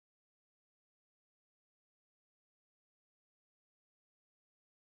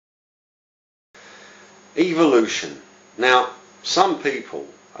Evolution. Now, some people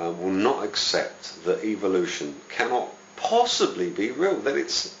will not accept that evolution cannot possibly be real, that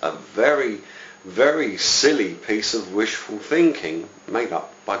it's a very, very silly piece of wishful thinking made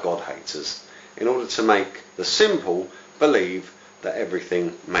up by God haters in order to make the simple believe that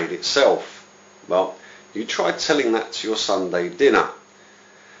everything made itself. Well, you try telling that to your Sunday dinner.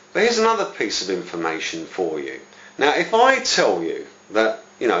 But here's another piece of information for you. Now, if I tell you that,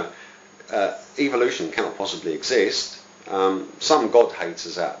 evolution cannot possibly exist, some God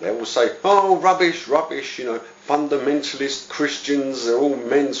haters out there will say, oh, rubbish, fundamentalist Christians, they're all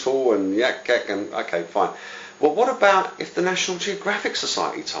mental and yak, and okay, fine. Well, what about if the National Geographic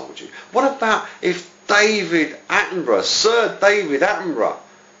Society told you? What about if David Attenborough, Sir David Attenborough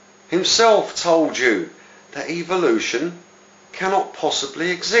himself told you that evolution cannot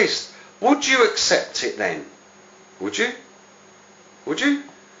possibly exist? Would you accept it then? Would you? Would you?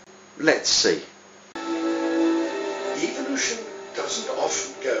 Let's see. Evolution doesn't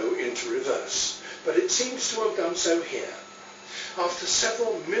often go into reverse, but it seems to have done so here. After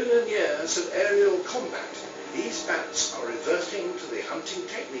several million years of aerial combat, these bats are reverting to the hunting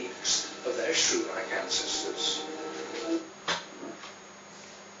techniques of their shrew-like ancestors.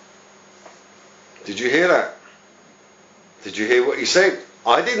 Did you hear that? Did you hear what he said?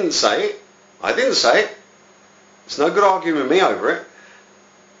 I didn't say it. I didn't say it. It's no good arguing with me over it.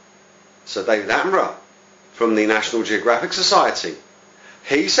 Sir David Attenborough from the National Geographic Society.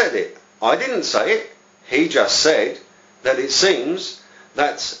 He said it. I didn't say it. He just said that it seems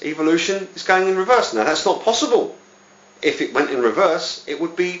that evolution is going in reverse. Now that's not possible. If it went in reverse, it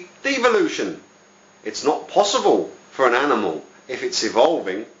would be devolution. It's not possible for an animal, if it's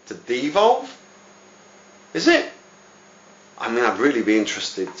evolving, to devolve. Is it? I mean, I'd really be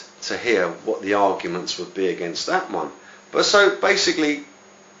interested to hear what the arguments would be against that one. But so basically,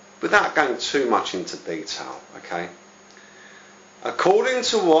 without going too much into detail, okay, according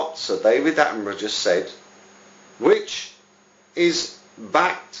to what Sir David Attenborough just said, which is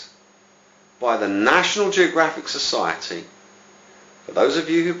backed by the National Geographic Society, for those of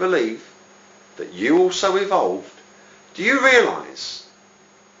you who believe that you also evolved, do you realise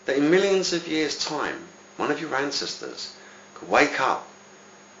that in millions of years' time, one of your ancestors could wake up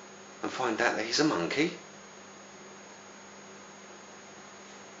and find out that he's a monkey?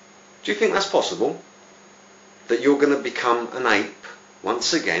 Do you think that's possible? That you're going to become an ape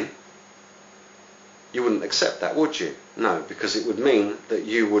once again? You wouldn't accept that, would you? No, because it would mean that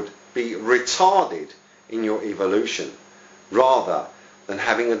you would be retarded in your evolution rather than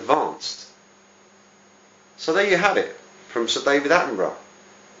having advanced. So there you have it from Sir David Attenborough.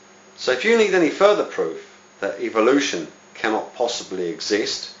 So if you need any further proof that evolution cannot possibly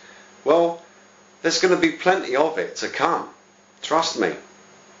exist, well, there's going to be plenty of it to come. Trust me.